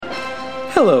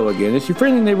Hello again, it's your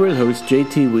friendly neighborhood host,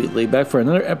 JT Wheatley, back for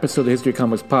another episode of the History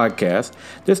Comics Podcast,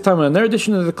 this time on another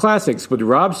edition of the Classics with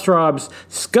Rob Straub's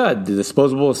Scud, the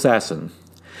Disposable Assassin.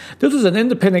 This is an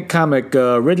independent comic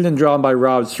written and drawn by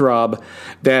Rob Straub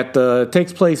that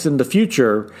takes place in the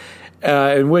future,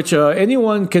 in which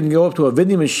anyone can go up to a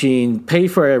vending machine, pay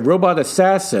for a robot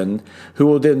assassin who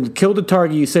will then kill the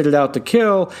target you set it out to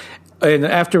kill, and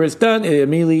after it's done, it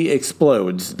immediately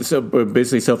explodes, so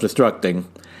basically self-destructing.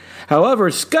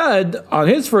 However, Scud, on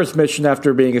his first mission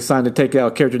after being assigned to take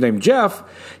out a character named Jeff,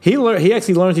 he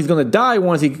actually learns he's going to die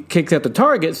once he kicks out the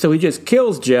target, so he just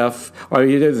kills Jeff, or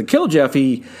he doesn't kill Jeff,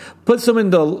 he puts him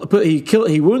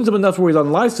he wounds him enough where he's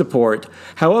on life support.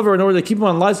 However, in order to keep him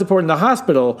on life support in the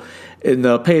hospital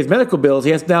and pay his medical bills,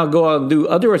 he has to now go out and do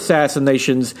other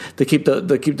assassinations to keep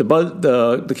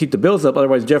the bills up.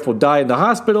 Otherwise, Jeff will die in the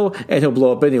hospital and he'll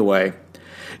blow up anyway.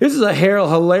 This is a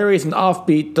hilarious and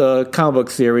offbeat comic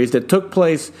book series that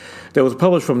was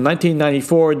published from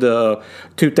 1994 to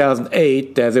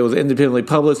 2008, as it was independently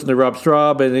published under Rob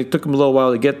Straub, and it took him a little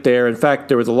while to get there. In fact,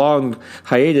 there was a long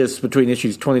hiatus between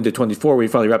issues 20 to 24 where he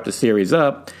finally wrapped the series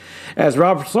up. As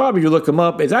Rob Straub, if you look him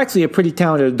up, is actually a pretty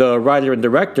talented writer and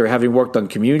director, having worked on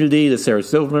Community, the Sarah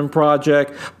Silverman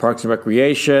Project, Parks and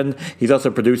Recreation. He's also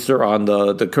a producer on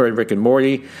the current Rick and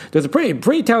Morty. There's a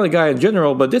pretty talented guy in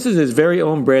general, but this is his very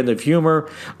own brand of humor,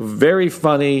 very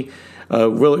funny.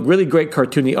 Really great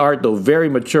cartoony art, though very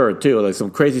mature, too. Like some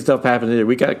crazy stuff happening there.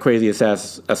 We got crazy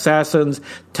assassins,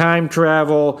 time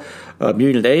travel,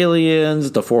 mutant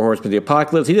aliens, the Four Horsemen of the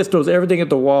Apocalypse. He just throws everything at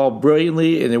the wall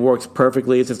brilliantly, and it works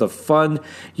perfectly. It's just a fun,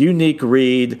 unique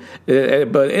read.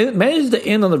 But it manages to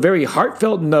end on a very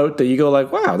heartfelt note that you go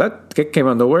like, wow, that came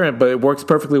out of nowhere, but it works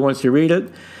perfectly once you read it.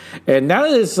 And now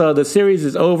that the series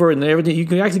is over and everything, you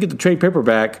can actually get the trade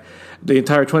paperback, the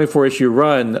entire 24-issue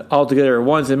run all together at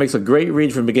once. It makes a great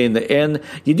read from beginning to end.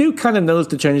 You do kind of notice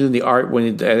the changes in the art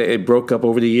when it broke up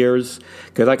over the years.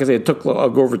 Because, like I said, it took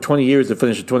over 20 years to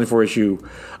finish a 24-issue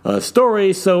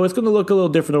story, so it's going to look a little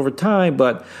different over time.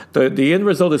 But the end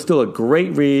result is still a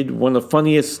great read, one of the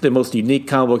funniest and most unique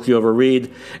comic books you ever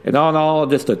read. And all in all,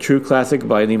 just a true classic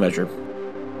by any measure.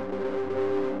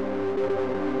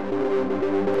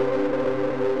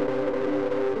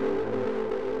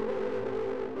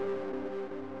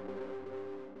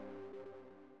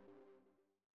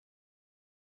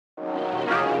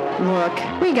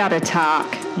 Look, we gotta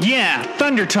talk. Yeah,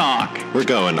 Thunder Talk. We're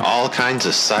going all kinds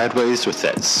of sideways with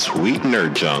that sweet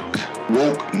nerd junk.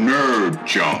 Woke nerd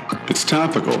junk. It's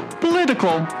topical.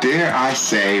 Political. Dare I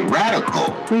say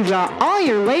radical. We've got all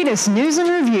your latest news and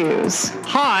reviews.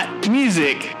 Hot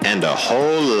music. And a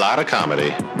whole lot of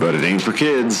comedy. But it ain't for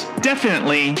kids.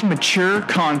 Definitely mature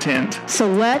content.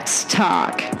 So let's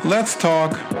talk. Let's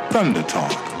talk Thunder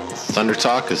Talk. Thunder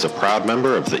Talk is a proud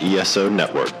member of the ESO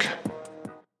Network.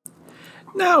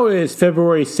 Now it is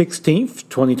February 16th,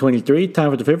 2023,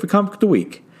 time for the favorite comic of the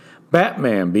week.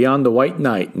 Batman Beyond the White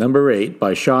Knight, number 8,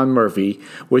 by Sean Murphy,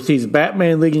 which sees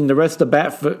Batman leading the rest of the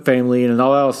Bat family in an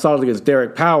all-out assault against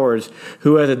Derek Powers,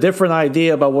 who has a different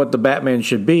idea about what the Batman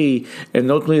should be,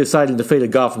 and ultimately deciding the fate of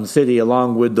Gotham City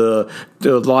along with the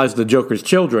lives of the Joker's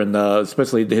children,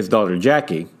 especially his daughter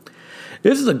Jackie.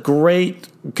 This is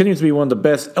continues to be one of the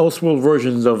best Elseworld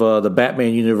versions of the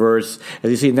Batman universe,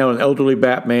 as you see now an elderly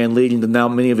Batman leading to now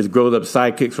many of his grown-up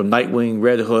sidekicks from Nightwing,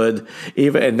 Red Hood,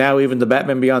 even the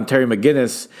Batman Beyond Terry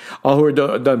McGinnis, all who are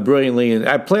done brilliantly, and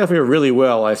I play off here really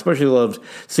well. I especially loved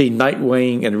seeing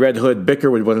Nightwing and Red Hood bicker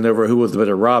with one another who was the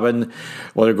better Robin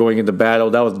while they're going into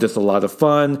battle. That was just a lot of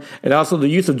fun, and also the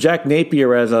use of Jack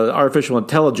Napier as an artificial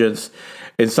intelligence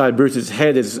inside Bruce's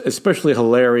head is especially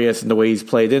hilarious in the way he's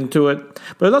played into it.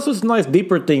 But there's also some nice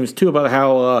deeper themes, too, about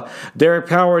how Derek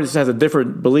Powers has a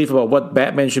different belief about what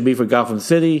Batman should be for Gotham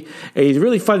City. And he's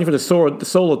really fighting for the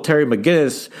soul of Terry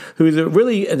McGinnis, who's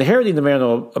really inheriting the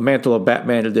mantle of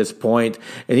Batman at this point.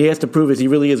 And he has to prove he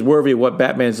really is worthy of what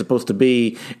Batman is supposed to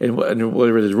be and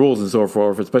whatever his rules and so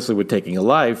forth, especially with taking a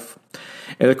life.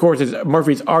 And of course,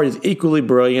 Murphy's art is equally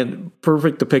brilliant,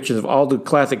 perfect depictions of all the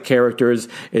classic characters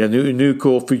in a new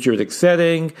cool futuristic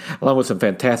setting, along with some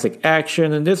fantastic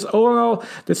action. And this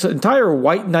entire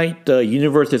White Knight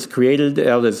universe is created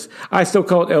out of this, I still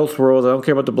call it Elseworlds. I don't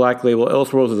care about the black label.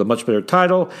 Elseworlds is a much better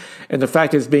title. And the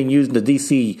fact that it's being used in the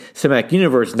DC Cinematic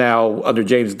Universe now under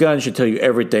James Gunn should tell you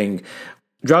everything.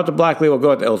 Drop the black label,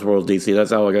 go out to Elseworlds DC.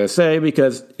 That's all I gotta say,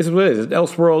 because it's what it is.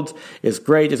 Elseworlds is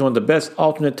great. It's one of the best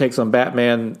alternate takes on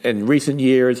Batman in recent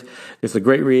years. It's a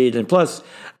great read, and plus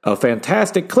a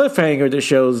fantastic cliffhanger that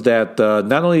shows that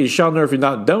not only is Sean Murphy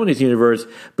not done with his universe,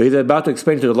 but he's about to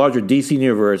expand to the larger DC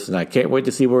universe, and I can't wait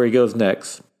to see where he goes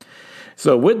next.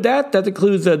 So with that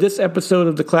concludes this episode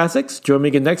of The Classics. Join me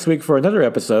again next week for another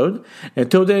episode.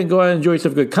 Until then, go out and enjoy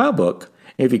yourself a good comic book.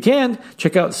 And if you can,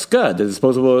 check out Scud, The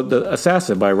Disposable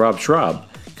Assassin by Rob Schraub,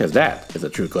 because that is a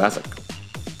true classic.